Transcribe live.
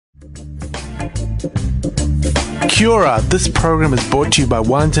Kia ora, this program is brought to you by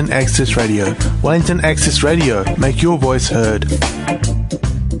Wellington Access Radio. Wellington Access Radio, make your voice heard.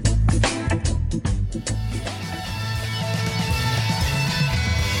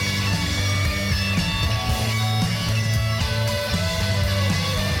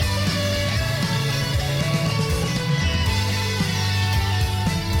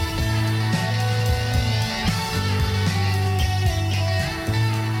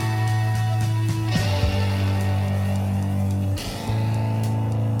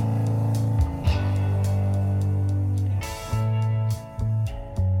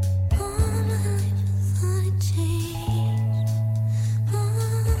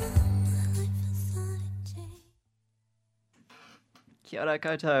 Kia ora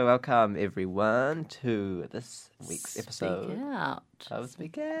koutou, welcome everyone to this week's episode Speak Out. of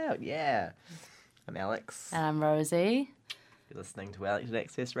Speak Out. Yeah, I'm Alex. And I'm Rosie. You're listening to Wellington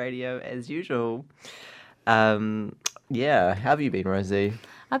Access Radio as usual. Yeah, how have you been, Rosie?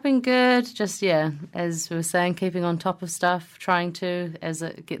 I've been good, just, as we were saying, keeping on top of stuff, trying to, as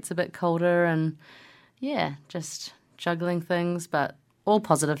it gets a bit colder, and, just juggling things, but all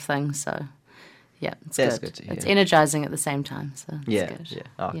positive things, so... Yeah, it's That's good. good to hear. It's energizing at the same time, so it's Yeah, good. yeah.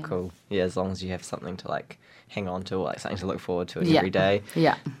 Oh, Yeah. cool. Yeah, as long as you have something to like hang on to, or like something to look forward to Yeah. every day,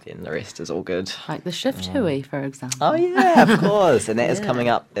 Yeah, then the rest is all good. like the shift hui, for example. Oh yeah, of course. And that is Yeah. coming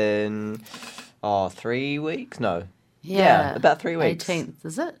up in 3 weeks? No. Yeah, about 3 weeks. 18th,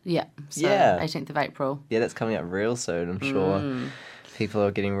 is it? Yeah, so Yeah. 18th of April. Yeah, that's coming up real soon, I'm sure. People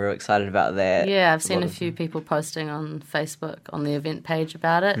are getting real excited about that. Yeah, I've seen lot a of- few people posting on Facebook on the event page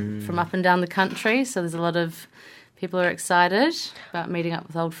about it from up and down the country. So there's a lot of people who are excited about meeting up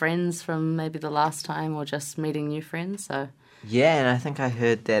with old friends from maybe the last time or just meeting new friends. So Yeah, and I think I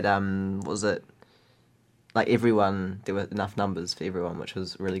heard that, was it, like everyone, there were enough numbers for everyone, which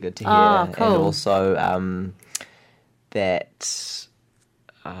was really good to hear. Oh, cool. And also that...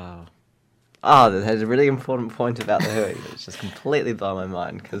 that has a really important point about the hui, which just completely blew my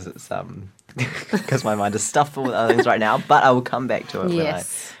mind because it's because my mind is stuffed full with other things right now. But I will come back to it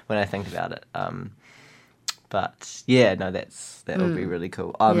Yes. when I think about it. But yeah, no, that would be really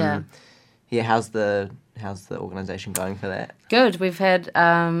cool. Yeah, how's the organisation going for that? good. We've had,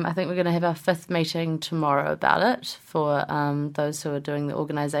 I think we're going to have our 5th meeting tomorrow about it for those who are doing the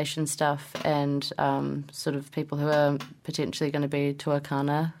organisation stuff and sort of people who are potentially going to be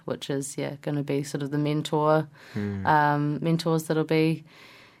tuakana, which is, going to be sort of the mentors that'll be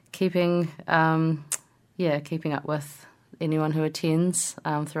keeping up with anyone who attends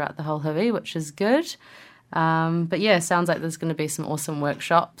throughout the whole hui, which is good. But sounds like there's going to be some awesome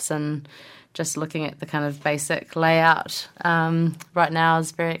workshops, and just looking at the kind of basic layout right now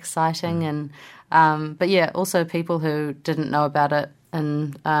is very exciting. And but also people who didn't know about it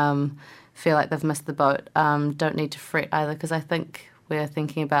and feel like they've missed the boat don't need to fret either, because I think we're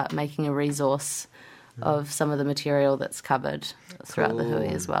thinking about making a resource of some of the material that's covered throughout the hui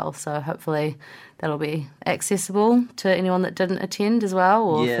as well. So hopefully that'll be accessible to anyone that didn't attend as well,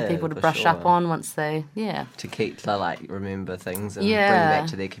 or Yeah, for people to for brush up sure. on once they, To keep to like remember things and Yeah. bring back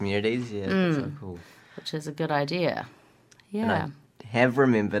to their communities. Yeah, that's so cool. which is a good idea. Yeah. And I have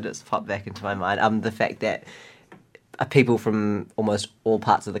remembered, it's popped back into my mind, the fact that people from almost all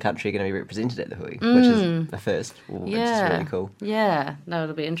parts of the country are going to be represented at the hui, which is the first, which is really cool. Yeah. No,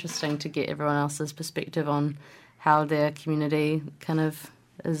 it'll be interesting to get everyone else's perspective on how their community kind of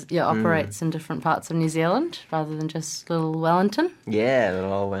operates in different parts of New Zealand rather than just little Wellington. Yeah,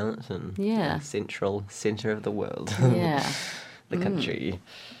 little old Wellington. Yeah. Centre of the world. Yeah. The country.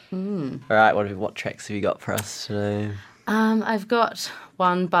 All right, what tracks have you got for us today? I've got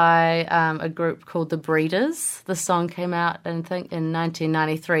one by a group called The Breeders. The song came out, I think, in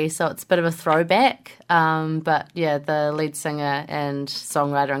 1993, so it's a bit of a throwback. But the lead singer and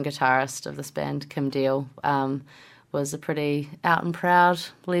songwriter and guitarist of this band, Kim Deal, was a pretty out and proud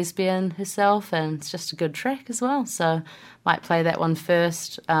lesbian herself, and it's just a good track as well. So might play that one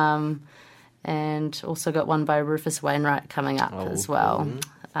first. And also got one by Rufus Wainwright coming up as well.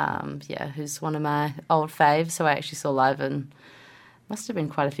 Who's one of my old faves, who I actually saw live in, must have been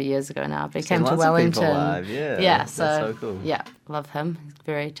quite a few years ago now, but he came to lots of people Wellington. live, yeah. Yeah, That's so, so cool. Yeah, love him. He's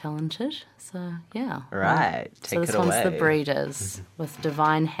very talented. So, yeah. All right, So take this it one's away. The Breeders with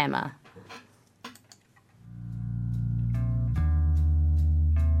Divine Hammer.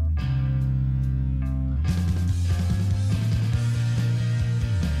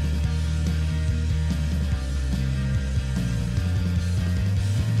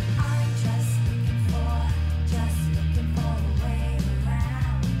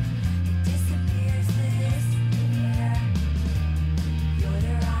 Disappears this year. You're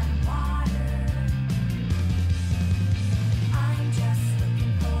the right water.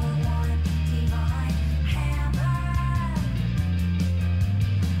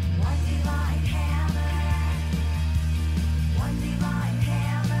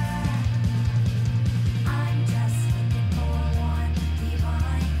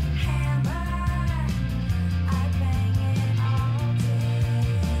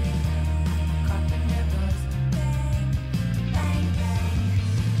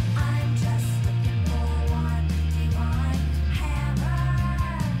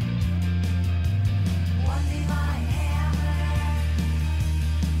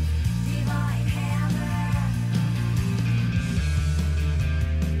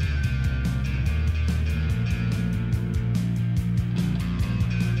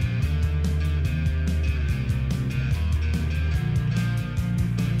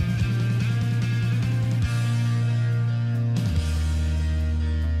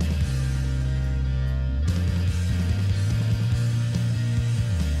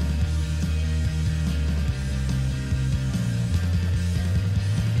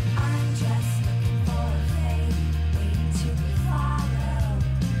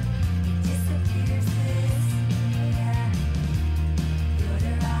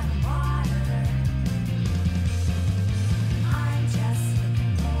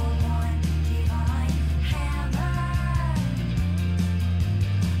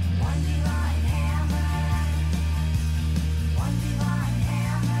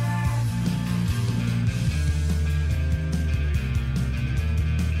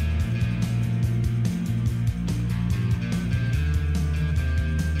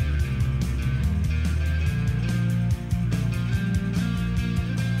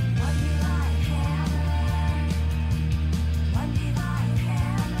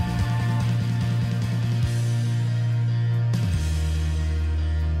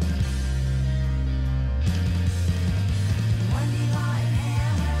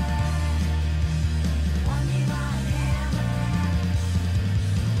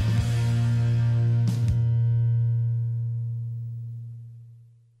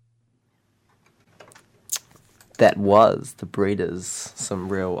 That was The Breeders, some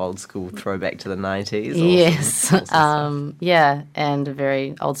real old school throwback to the 90s. Yes. Awesome stuff. Yeah, and a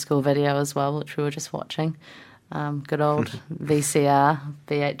very old school video as well, which we were just watching. Good old VCR,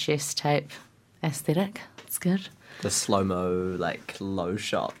 VHS tape aesthetic. It's good. The slow-mo, like, low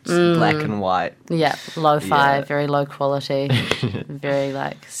shots, black and white. Yeah, lo-fi, Yeah. very low quality, very,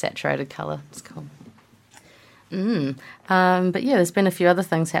 like, saturated colour. It's cool. But, yeah, there's been a few other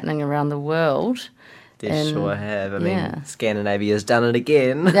things happening around the world. They And- sure have. I mean, yeah. Scandinavia's done it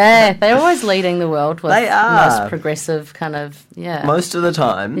again. Yeah, they're always leading the world with They are. most progressive kind of, yeah. Most of the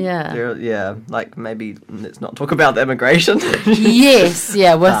time. Yeah. Yeah, like maybe let's not talk about the immigration. Yes,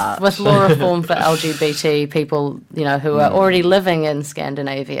 yeah, with law reform for LGBT people, you know, who are already living in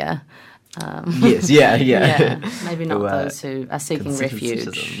Scandinavia. Yes, yeah. Yeah, maybe not Who are those who are seeking considered refuge.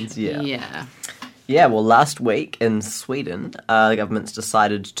 citizens, yeah. Yeah. Yeah, well, last week in Sweden, the government's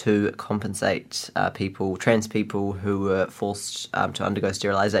decided to compensate trans people who were forced to undergo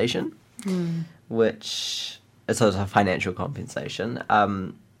sterilisation, which is sort of a financial compensation,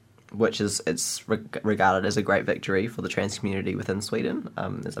 which it's regarded as a great victory for the trans community within Sweden,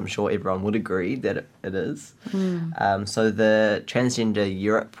 as I'm sure everyone would agree that it is. So the Transgender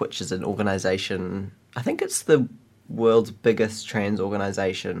Europe, which is an organisation, I think it's the world's biggest trans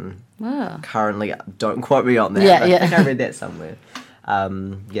organisation Wow. currently. Don't quote me on that. Yeah, but yeah. I think I read that somewhere.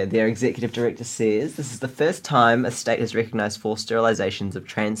 Their executive director says this is the first time a state has recognised forced sterilisations of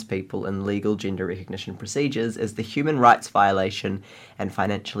trans people in legal gender recognition procedures as the human rights violation and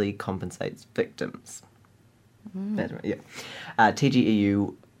financially compensates victims. That's right, yeah.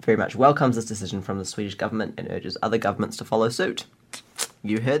 TGEU very much welcomes this decision from the Swedish government and urges other governments to follow suit.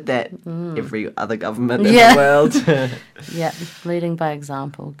 You heard that. Every other government in Yeah. the world. Yeah, leading by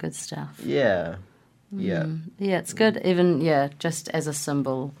example. Good stuff. Yeah. Yeah. Yeah, it's good. Even, yeah, just as a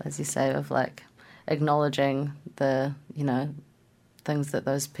symbol, as you say, of like acknowledging the, you know, things that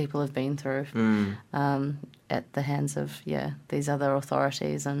those people have been through at the hands of, yeah, these other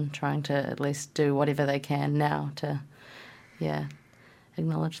authorities, and trying to at least do whatever they can now to, yeah,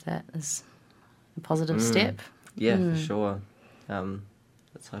 acknowledge that as a positive step. Yeah, for sure.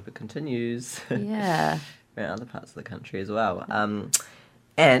 Let's hope it continues Yeah. around other parts of the country as well.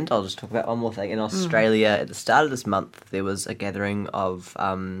 And I'll just talk about one more thing. In Australia, at the start of this month, there was a gathering of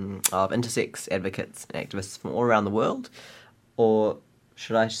intersex advocates and activists from all around the world. Or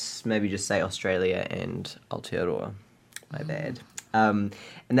should I maybe just say Australia and Aotearoa? My bad. And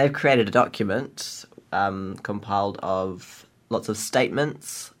they've created a document compiled of lots of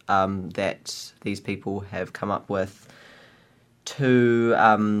statements that these people have come up with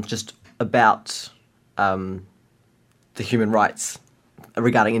to just about the human rights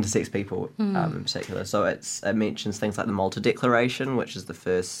regarding intersex people in particular. So it mentions things like the Malta Declaration, which is the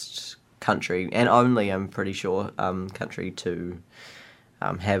first country, and only, I'm pretty sure, country to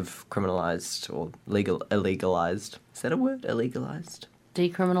have criminalised or illegalised. Is that a word? Illegalised?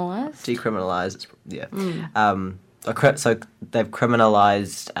 Decriminalised? Decriminalised, yeah. So they've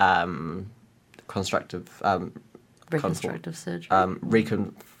criminalised constructive... Reconstructive surgery.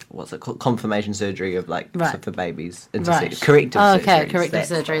 What's it called? Confirmation surgery of Right. so for babies. Right. Corrective Oh, surgery. okay, corrective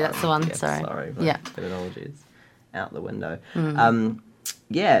surgery, that's the one, sorry. Sorry, my Yeah. terminology is out the window.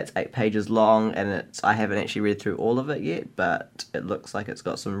 Yeah, it's 8 pages long, and I haven't actually read through all of it yet, but it looks like it's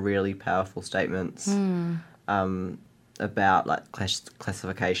got some really powerful statements about like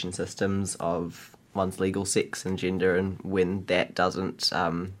classification systems of one's legal sex and gender, and when that doesn't,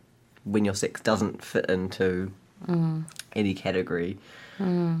 when your sex doesn't fit into any category,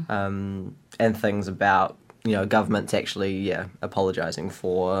 and things about, you know, governments actually apologising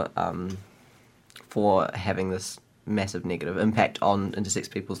for having this massive negative impact on intersex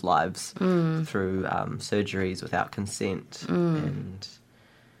people's lives through surgeries without consent, and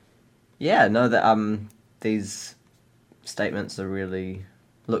these statements are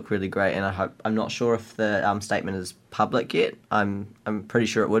look really great, and I'm not sure if the statement is public yet. I'm pretty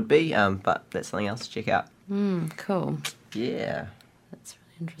sure it would be, but that's something else to check out. Cool. Yeah. That's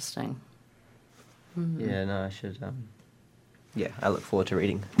really interesting. Yeah, no, I should. I look forward to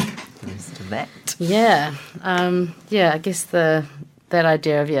reading the rest of that. Yeah. I guess that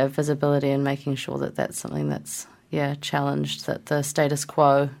idea of visibility and making sure that that's something that's challenged, that the status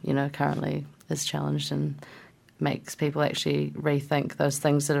quo, you know, currently is challenged, and makes people actually rethink those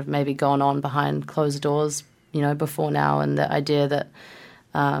things that have maybe gone on behind closed doors, you know, before now, and the idea that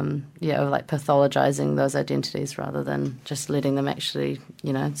of like pathologizing those identities rather than just letting them actually,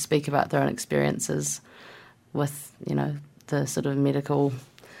 you know, speak about their own experiences with, you know, the sort of medical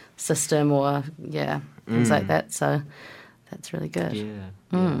system or things like that. So that's really good. Yeah,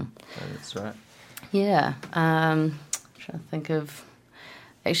 that's right. Yeah. Trying to think of...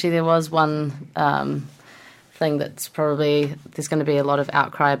 Actually, there was one thing that's probably there's going to be a lot of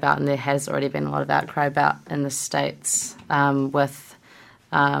outcry about, and there has already been a lot of outcry about in the States with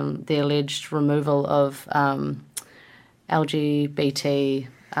the alleged removal of LGBT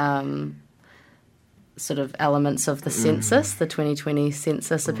sort of elements of the census, the 2020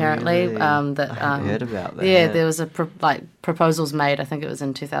 census, apparently. Really? That I heard about that. Yeah, there was proposals made. I think it was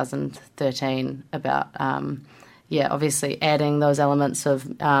in 2013 about obviously adding those elements of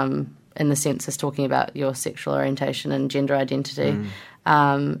in the census, talking about your sexual orientation and gender identity,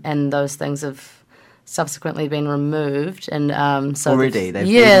 and those things have subsequently been removed, and so already they've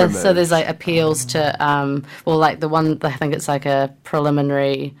been removed. So there's like appeals to like the one, I think it's like a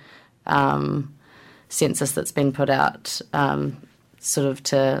preliminary census that's been put out sort of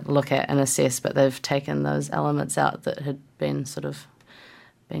to look at and assess, but they've taken those elements out that had been sort of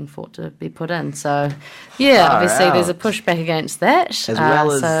being fought to be put in. So obviously there's a pushback against that, as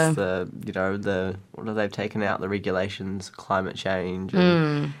well as the what have they taken out, the regulations, climate change,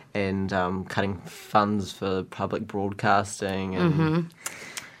 and cutting funds for public broadcasting, and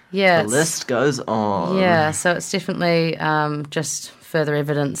the list goes on. Yeah, so it's definitely just further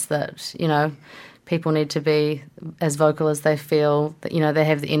evidence that people need to be as vocal as they feel that they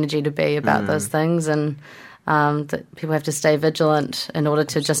have the energy to be about those things, and that people have to stay vigilant in order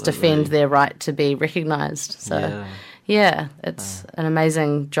to just defend their right to be recognised. So, it's an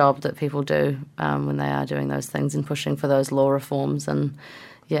amazing job that people do when they are doing those things and pushing for those law reforms, and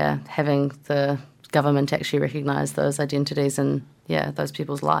having the government actually recognise those identities and those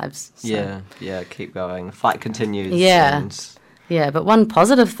people's lives. So. Keep going. The fight continues. But one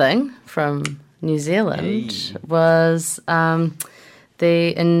positive thing from New Zealand was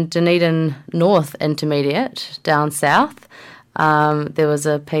in Dunedin North Intermediate down south. There was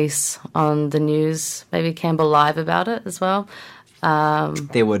a piece on the news, maybe Campbell Live, about it as well.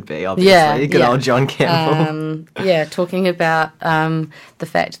 There would be, obviously. Good old John Campbell. Talking about the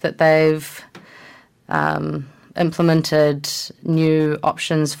fact that they've implemented new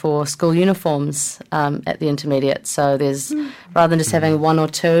options for school uniforms at the intermediate. So there's, rather than just having one or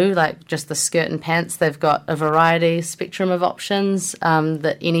two, like just the skirt and pants, they've got a variety, spectrum of options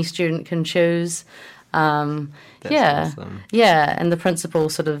that any student can choose. That's awesome. And the principal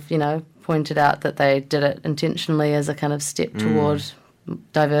sort of, pointed out that they did it intentionally as a kind of step toward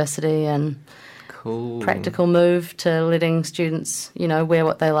diversity and practical move to letting students, wear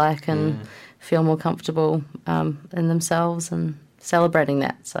what they like and feel more comfortable in themselves and celebrating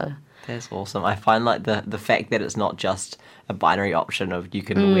that. So that's awesome. I find like the fact that it's not just a binary option of you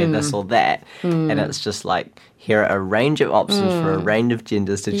can wear this or that, and it's just like here are a range of options for a range of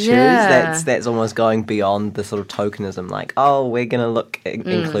genders to choose. That's almost going beyond the sort of tokenism, like, oh, we're going to look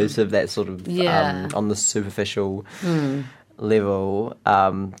inclusive, that sort of on the superficial level.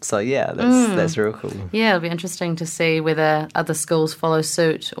 That's real cool. Yeah, it'll be interesting to see whether other schools follow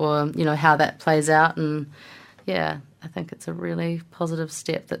suit, or how that plays out. And I think it's a really positive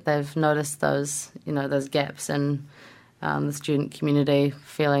step that they've noticed those those gaps in the student community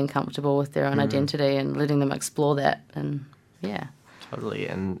feeling comfortable with their own identity and letting them explore that. And totally.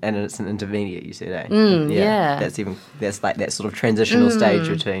 And it's an intermediate, you said, eh? That's like that sort of transitional stage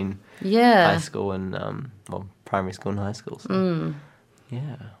between high school and primary school and high school. So,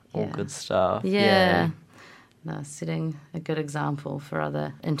 all good stuff. No, setting a good example for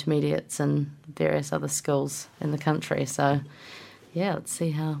other intermediates and various other schools in the country. So, we'll see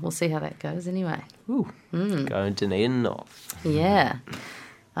how that goes anyway. Going to Dunedin North.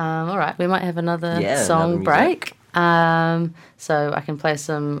 All right, we might have another song break. So I can play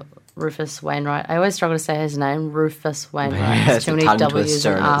some Rufus Wainwright. I always struggle to say his name, Rufus Wainwright. It's too many W's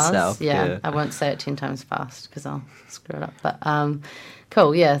and R's. Itself. I won't say it 10 times fast because I'll screw it up. But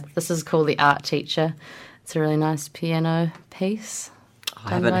cool, this is called The Art Teacher. It's a really nice piano piece. I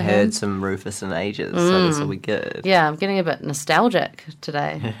haven't heard some Rufus in ages, so this will be good. Yeah, I'm getting a bit nostalgic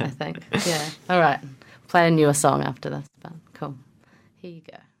today, I think. All right. Play a newer song after this, but cool. Here you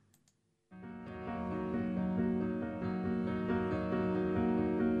go.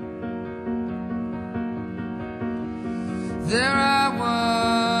 There I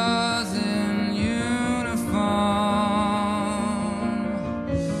was in uniform,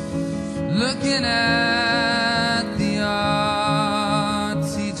 looking at the art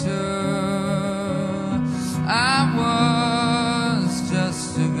teacher. I was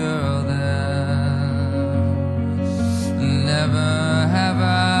just a girl then. Never have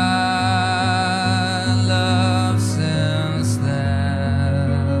I loved since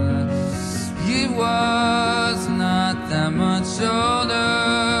then. He was not that much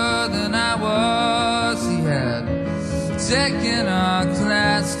older than I was. taking our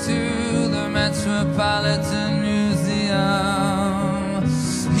class to the Metropolitan Museum.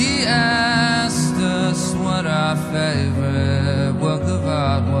 He asked us what our favorite work of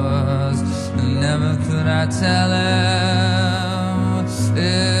art was, and never could I tell him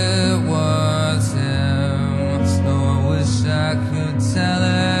it was him. Oh, I wish I could tell him.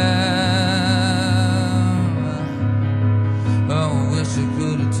 Oh, I wish I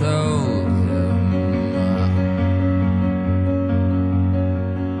could have told him.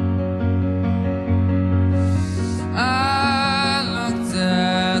 I looked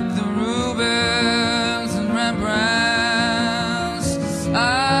at the Rubens and Rembrandts.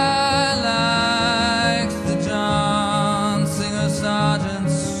 I liked the John Singer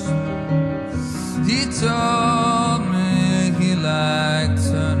Sargents. He told me he liked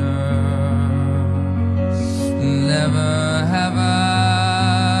Turner. Never have I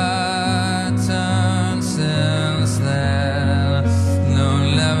turned since then. No,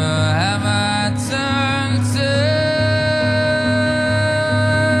 never have I turned to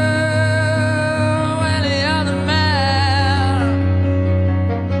any other man.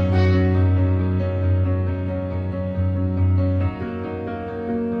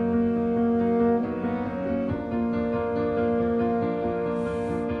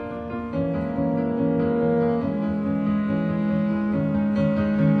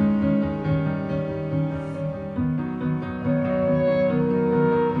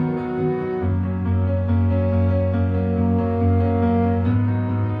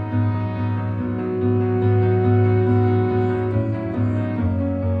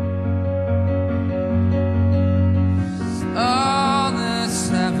 All this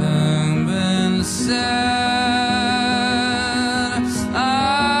having been said,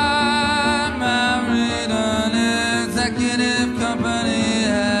 I married an executive company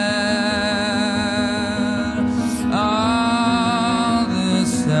head. All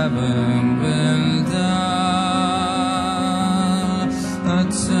this having been done, a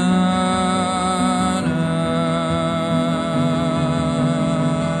Turner.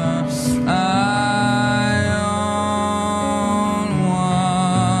 I own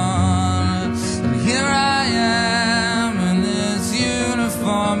one, and here I am in this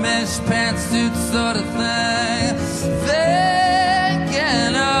uniformish pantsuit sort of thing,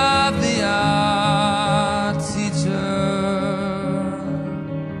 thinking of the art teacher.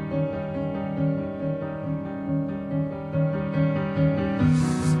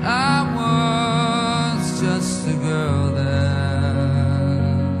 I was just a girl then.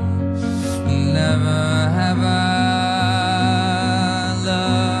 Never have I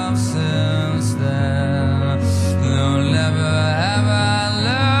loved since then. No, never have I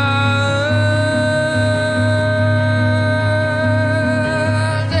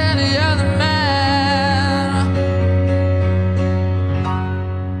loved any other man.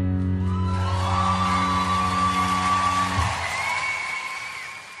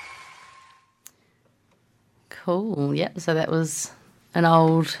 Cool. Yep. So that was an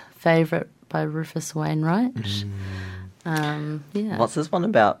old favourite by Rufus Wainwright. Yeah. What's this one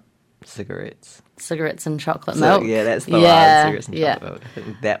about? Cigarettes. Cigarettes and chocolate So, milk. yeah, that's the Yeah, one. Cigarettes and yeah. chocolate milk. I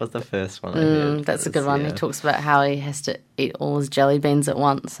think that was the first one I heard. That's a good one. He Yeah. talks about how he has to eat all his jelly beans at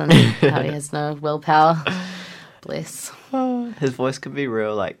once and how he has no willpower. Bless. His voice can be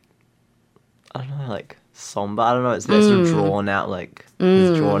real, like, I don't know, like somber. I don't know. It's that sort of drawn out, like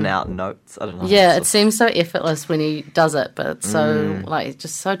his drawn out notes. I don't know. Yeah, it It's seems so effortless when he does it, but it's so like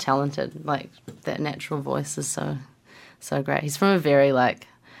just so talented. Like that natural voice is so great. He's from a very I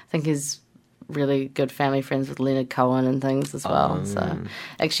think he's really good family friends with Leonard Cohen and things as well. So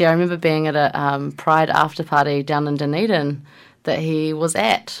actually, I remember being at a Pride after party down in Dunedin that he was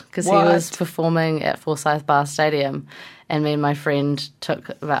at because he was What? performing at Forsyth Bar Stadium. And me and my friend took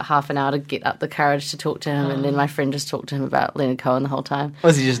about half an hour to get up the courage to talk to him, and then my friend just talked to him about Leonard Cohen the whole time.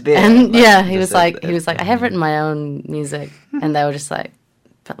 Was he just there? And Like, yeah, he just was at like, I have written my own music, and they were just like,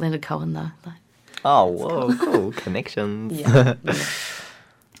 but Leonard Cohen though, like, Oh, whoa, cool connections. yeah,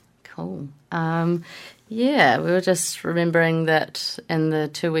 cool. Yeah, we were just remembering that in the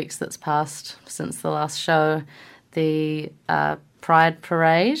 2 weeks that's passed since the last show, the Pride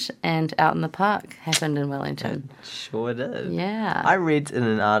Parade and Out in the Park happened in Wellington. Sure did. Yeah. I read in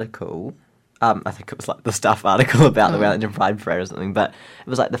an article, I think it was like the Stuff article about the Wellington Pride Parade or something, but it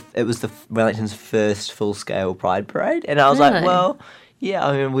was like the Wellington's first full scale Pride Parade, and I was like, Really? well, yeah,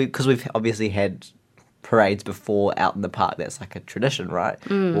 I mean, because we've obviously had parades before out in the park. That's like a tradition, right?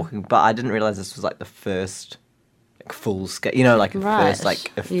 Walking, but I didn't realize this was like the first full scale. You know, like Right. first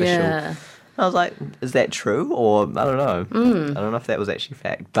like official. Yeah. I was like, is that true? Or I don't know. I don't know if that was actually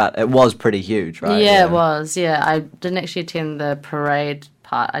fact, but it was pretty huge, right? Yeah, it was. Yeah, I didn't actually attend the parade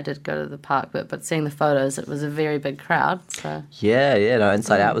part. I did go to the park bit, but seeing the photos, it was a very big crowd. So Yeah, no,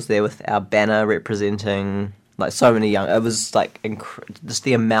 Inside Out was there with our banner representing like so many young. It was like just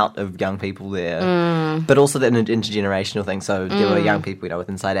the amount of young people there, but also the intergenerational thing. So there were young people, with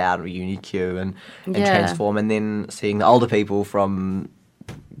Inside Out or UniQ and Yeah. Transform, and then seeing the older people from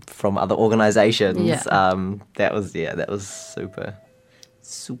other organisations. Yeah. That was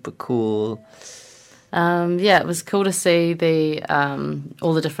super cool. yeah, it was cool to see the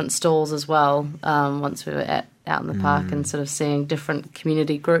all the different stalls as well. Once we were out in the park and sort of seeing different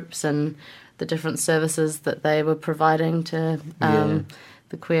community groups and the different services that they were providing to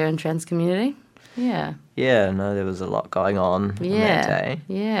the queer and trans community. Yeah. Yeah, no, there was a lot going on that day.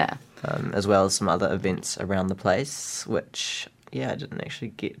 Yeah. As well as some other events around the place, which, I didn't actually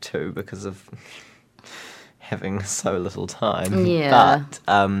get to because of having so little time. Yeah.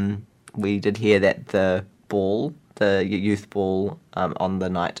 But we did hear that the youth ball on the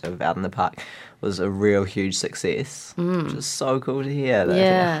night of Out in the Park was a real huge success, which is so cool to hear. That I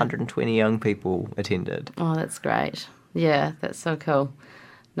think 120 young people attended. Oh, that's great. Yeah, that's so cool.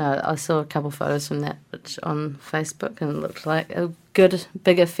 No, I saw a couple photos from that which on Facebook, and it looked like a good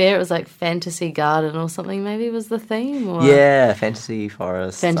big affair. It was like Fantasy Garden or something maybe was the theme. Or Yeah, Fantasy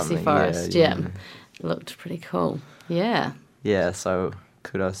Forest. Fantasy something. Forest, yeah. It looked pretty cool. Yeah. Yeah, so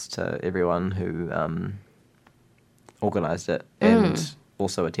kudos to everyone who organised it and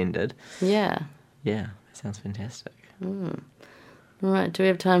also attended. Yeah. Yeah, it sounds fantastic. Right, do we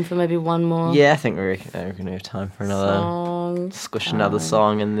have time for maybe one more Yeah, I think we're going to have time for another... song? Squish another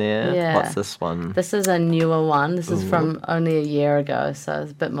song in there. Yeah. What's this one? This is a newer one. This is from only a year ago, so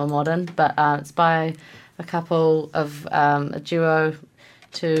it's a bit more modern. But it's by a couple of a duo,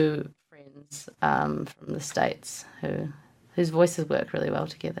 two friends from the States whose voices work really well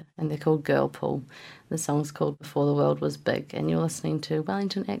together, and they're called Girl Pool. The song's called Before the World Was Big, and you're listening to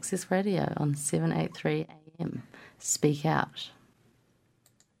Wellington Access Radio on 783 AM. Speak out.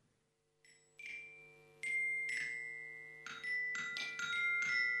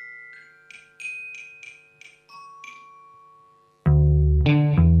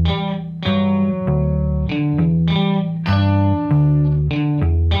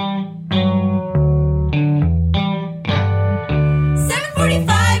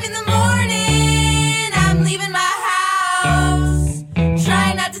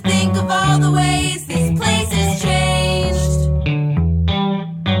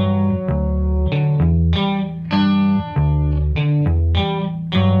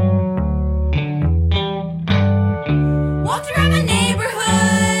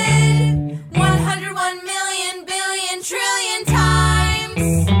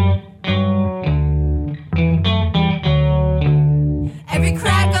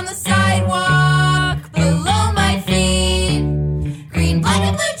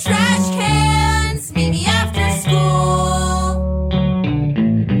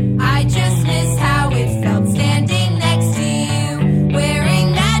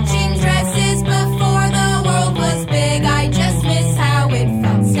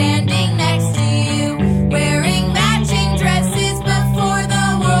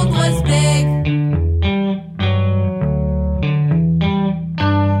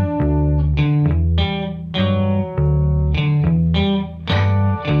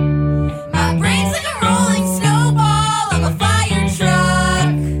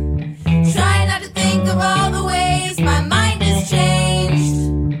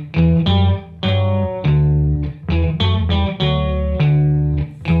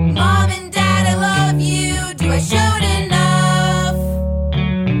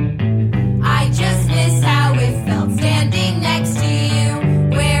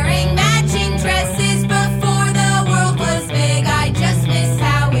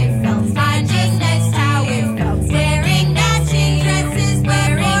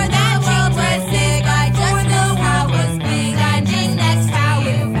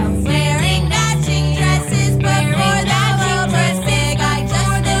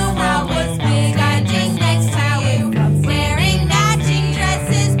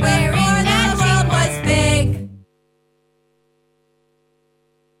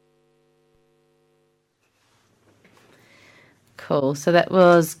 Cool. So that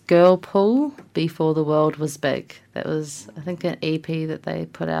was Girl Pool, Before the World Was Big. That was, I think, an EP that they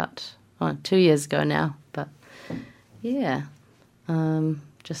put out 2 years ago now. But, yeah,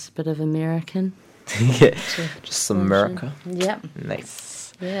 just a bit of American. Yeah, just some America. Yep.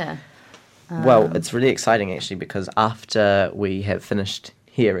 Nice. Yeah. Well, it's really exciting, actually, because after we have finished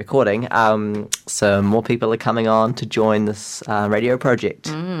here recording, some more people are coming on to join this radio project,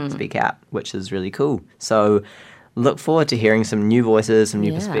 Speak Out, which is really cool. So look forward to hearing some new voices, some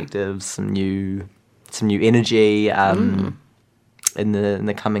new perspectives, some new energy in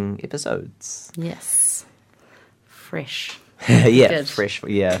the coming episodes. Yes. Fresh. Good. Fresh.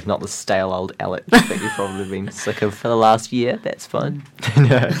 Yeah, not the stale old Alex that you've probably been sick of for the last year. That's fine.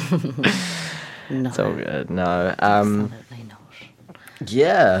 No. It's all good. No. Absolutely not.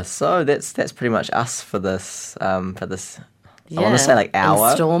 Yeah, so that's pretty much us for this I want to say like hour.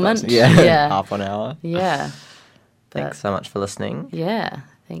 Installment. Yeah. Half an hour. Yeah. Thanks so much for listening. Yeah,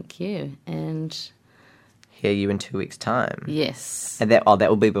 thank you. And hear you in 2 weeks' time. yes. And that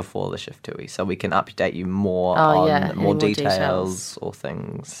will be before the shift 2 weeks, so we can update you more on more details or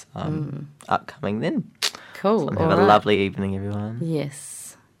things upcoming then. Cool. So have a lovely evening, everyone.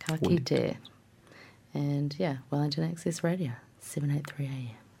 Yes. Ka kite. And yeah, Wellington Access Radio, 783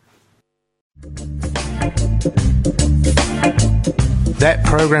 AM. That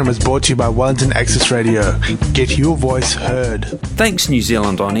program was brought to you by Wellington Access Radio. Get your voice heard. Thanks New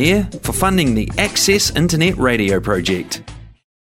Zealand On Air for funding the Access Internet Radio project.